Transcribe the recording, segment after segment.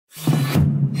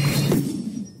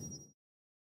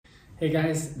Hey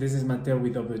guys, this is Mateo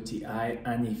with WTI,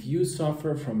 and if you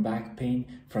suffer from back pain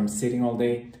from sitting all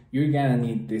day, you're gonna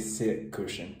need this sit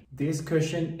cushion. This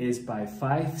cushion is by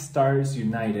 5 Stars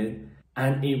United,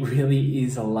 and it really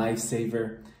is a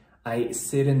lifesaver. I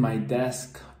sit in my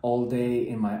desk all day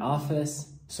in my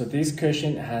office, so this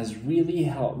cushion has really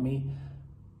helped me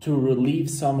to relieve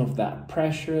some of that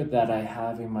pressure that I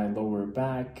have in my lower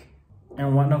back.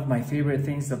 And one of my favorite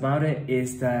things about it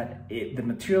is that the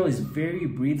material is very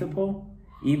breathable.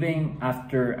 Even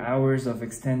after hours of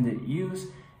extended use,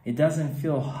 it doesn't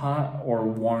feel hot or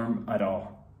warm at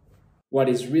all. What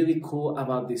is really cool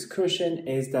about this cushion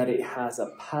is that it has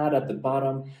a pad at the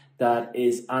bottom that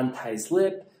is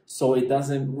anti-slip, so it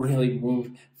doesn't really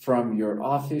move from your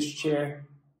office chair.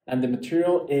 And the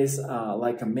material is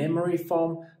like a memory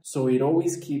foam, so it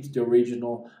always keeps the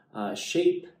original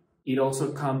shape. It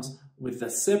also comes with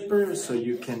a zipper, so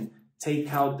you can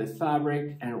take out the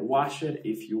fabric and wash it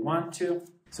if you want to.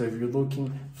 So if you're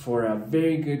looking for a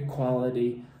very good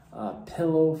quality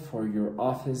pillow for your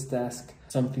office desk,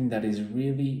 something that is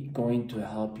really going to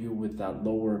help you with that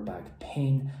lower back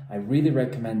pain, I really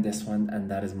recommend this one, and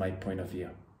that is my point of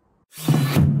view.